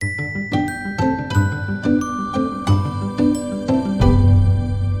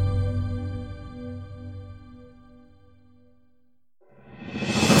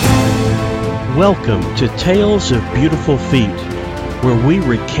Welcome to Tales of Beautiful Feet, where we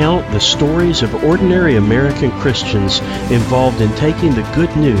recount the stories of ordinary American Christians involved in taking the good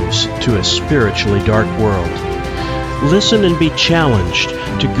news to a spiritually dark world. Listen and be challenged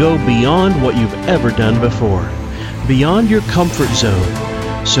to go beyond what you've ever done before, beyond your comfort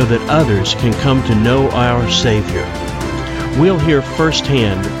zone, so that others can come to know our Savior. We'll hear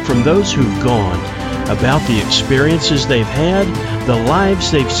firsthand from those who've gone about the experiences they've had, the lives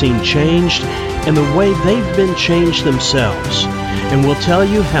they've seen changed, and the way they've been changed themselves. And we'll tell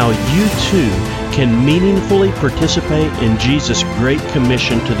you how you too can meaningfully participate in Jesus' Great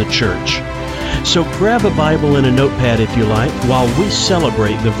Commission to the church. So grab a Bible and a notepad if you like, while we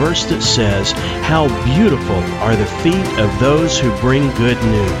celebrate the verse that says, "How beautiful are the feet of those who bring good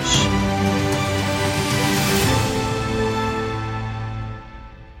news."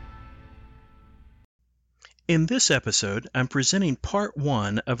 In this episode, I'm presenting part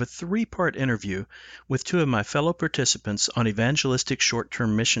one of a three-part interview with two of my fellow participants on evangelistic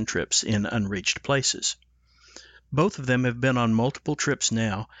short-term mission trips in unreached places. Both of them have been on multiple trips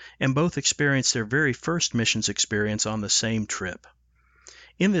now, and both experienced their very first missions experience on the same trip.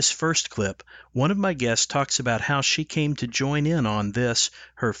 In this first clip, one of my guests talks about how she came to join in on this,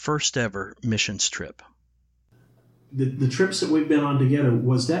 her first ever missions trip. The trips that we've been on together,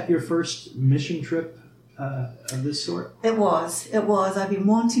 was that your first mission trip of this sort? It was. I've been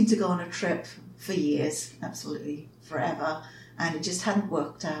wanting to go on a trip for years, absolutely forever, and it just hadn't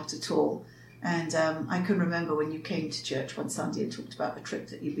worked out at all. And I can remember when you came to church one Sunday and talked about the trip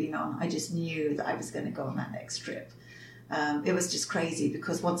that you'd been on, I just knew that I was going to go on that next trip. It was just crazy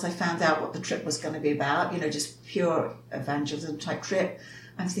because once I found out what the trip was going to be about, just pure evangelism type trip,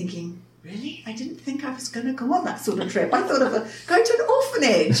 I'm thinking, really? I didn't think I was going to go on that sort of trip. I thought of going to an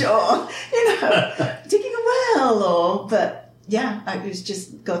orphanage or, digging a well but yeah, it was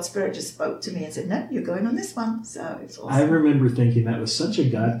just God's Spirit just spoke to me and said, no, you're going on this one. So it's awesome. I remember thinking that was such a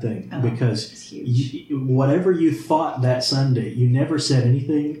God thing because whatever you thought that Sunday, you never said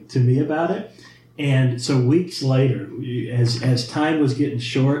anything to me about it. And so weeks later, as time was getting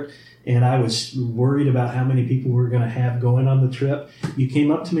short, and I was worried about how many people we were going to have going on the trip, you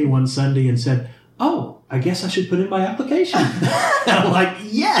came up to me one Sunday and said, "Oh, I guess I should put in my application." And I'm like,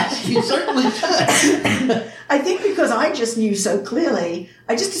 yes, you certainly should. I think because I just knew so clearly,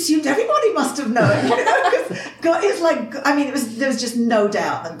 I just assumed everybody must have known. God, it's like, there was just no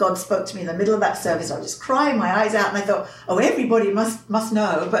doubt that God spoke to me in the middle of that service. I was just crying my eyes out, and I thought, oh, everybody must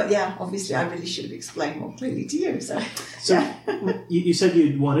know. But yeah, obviously, I really should have explained more clearly to you. So yeah. You said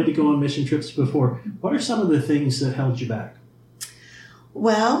you wanted to go on mission trips before. What are some of the things that held you back?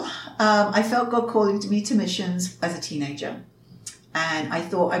 Well, I felt God calling me to missions as a teenager. And I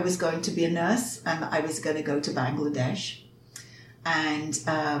thought I was going to be a nurse and I was going to go to Bangladesh. And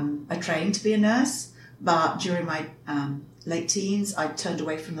I trained to be a nurse, but during my late teens, I turned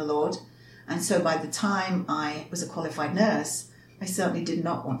away from the Lord. And so by the time I was a qualified nurse, I certainly did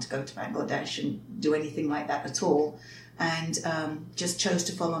not want to go to Bangladesh and do anything like that at all. And just chose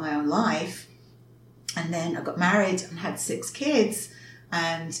to follow my own life. And then I got married and had 6 kids.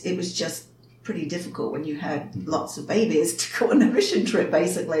 And it was just pretty difficult when you had lots of babies to go on a mission trip,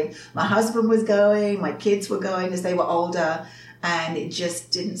 basically. My husband was going, my kids were going as they were older, and it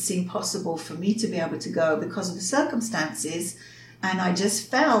just didn't seem possible for me to be able to go because of the circumstances. And I just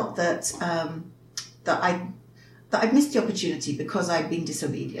felt that I'd missed the opportunity because I'd been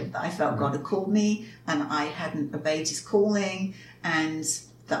disobedient, that I felt God had called me and I hadn't obeyed his calling, and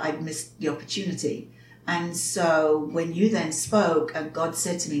that I'd missed the opportunity. And so when you then spoke and God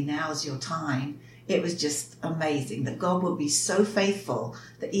said to me, now's your time, it was just amazing that God would be so faithful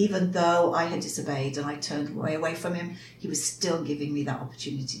that even though I had disobeyed and I turned way away from him, he was still giving me that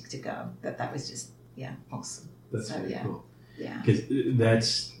opportunity to go. That was just, awesome. That's very cool. Yeah.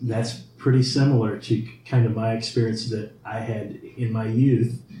 Because that's pretty similar to kind of my experience that I had in my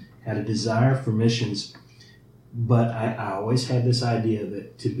youth, had a desire for missions, but I always had this idea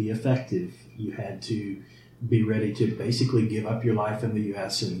that to be effective, you had to be ready to basically give up your life in the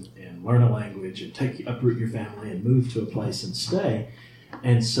U.S. and learn a language and uproot your family and move to a place and stay.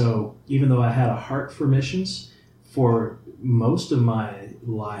 And so even though I had a heart for missions, for most of my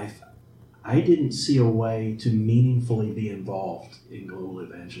life, I didn't see a way to meaningfully be involved in global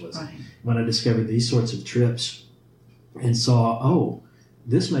evangelism. Right. When I discovered these sorts of trips and saw,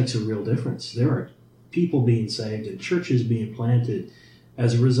 this makes a real difference. There are people being saved and churches being planted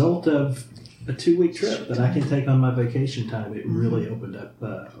as a result of a 2-week trip that I can take on my vacation time. It really opened up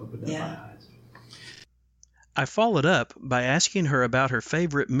my eyes. I followed up by asking her about her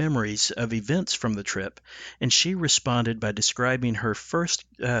favorite memories of events from the trip, and she responded by describing her first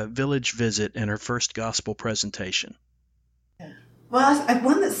village visit and her first gospel presentation. Well,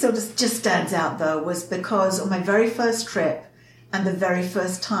 one that sort of just stands out, though, was because on my very first trip and the very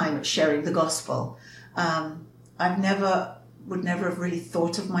first time sharing the gospel, would never have really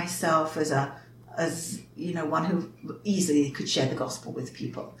thought of myself as one who easily could share the gospel with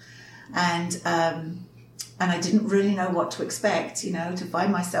people, and I didn't really know what to expect, to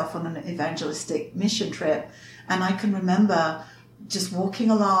find myself on an evangelistic mission trip. And I can remember just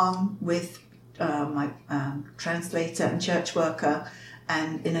walking along with my translator and church worker,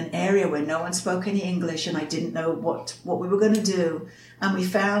 and in an area where no one spoke any English, and I didn't know what we were going to do. And we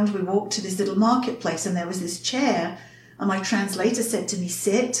walked to this little marketplace, and there was this chair, and my translator said to me,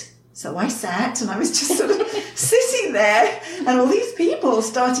 "Sit." So I sat, and I was just sort of sitting there, and all these people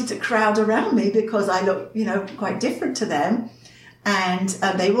started to crowd around me because I looked, quite different to them. And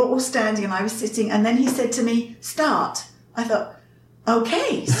they were all standing, and I was sitting. And then he said to me, "Start." I thought,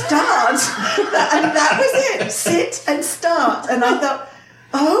 okay, start. And that was it. Sit and start. And I thought,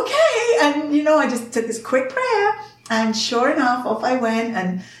 okay. And, I just took this quick prayer, and sure enough, off I went.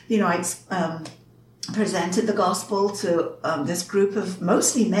 And, I presented the gospel to this group of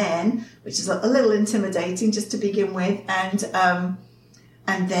mostly men, which is a little intimidating just to begin with. And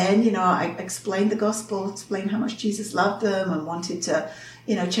then, I explained the gospel, explained how much Jesus loved them and wanted to,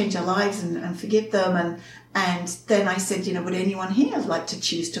 change their lives and forgive them. And then I said, would anyone here like to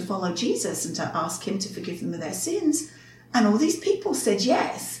choose to follow Jesus and to ask him to forgive them of their sins? And all these people said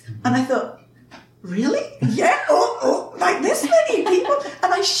yes. And I thought, really? Yeah? Like this many people?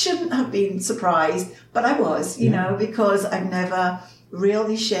 And I shouldn't have been surprised, but I was, because I've never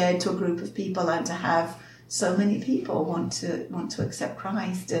really shared to a group of people, and to have so many people want to accept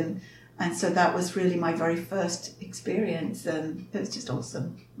Christ. And so that was really my very first experience, and it was just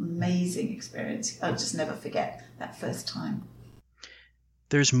awesome, amazing experience. I'll just never forget that first time.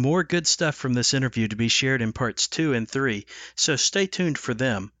 There's more good stuff from this interview to be shared in parts 2 and 3, so stay tuned for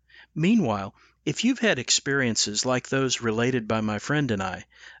them. Meanwhile, if you've had experiences like those related by my friend and I,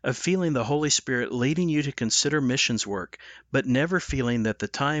 of feeling the Holy Spirit leading you to consider missions work, but never feeling that the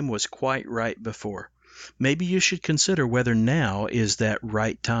time was quite right before, maybe you should consider whether now is that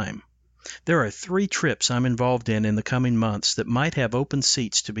right time. There are 3 trips I'm involved in the coming months that might have open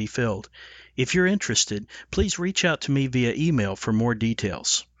seats to be filled. If you're interested, please reach out to me via email for more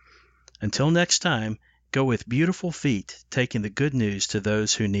details. Until next time, go with beautiful feet, taking the good news to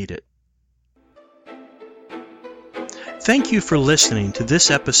those who need it. Thank you for listening to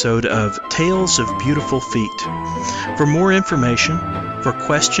this episode of Tales of Beautiful Feet. For more information, for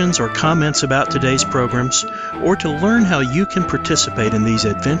questions or comments about today's programs, or to learn how you can participate in these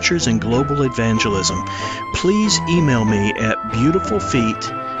adventures in global evangelism, please email me at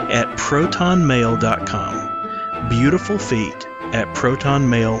beautifulfeet@protonmail.com.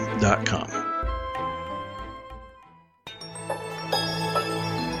 beautifulfeet@protonmail.com.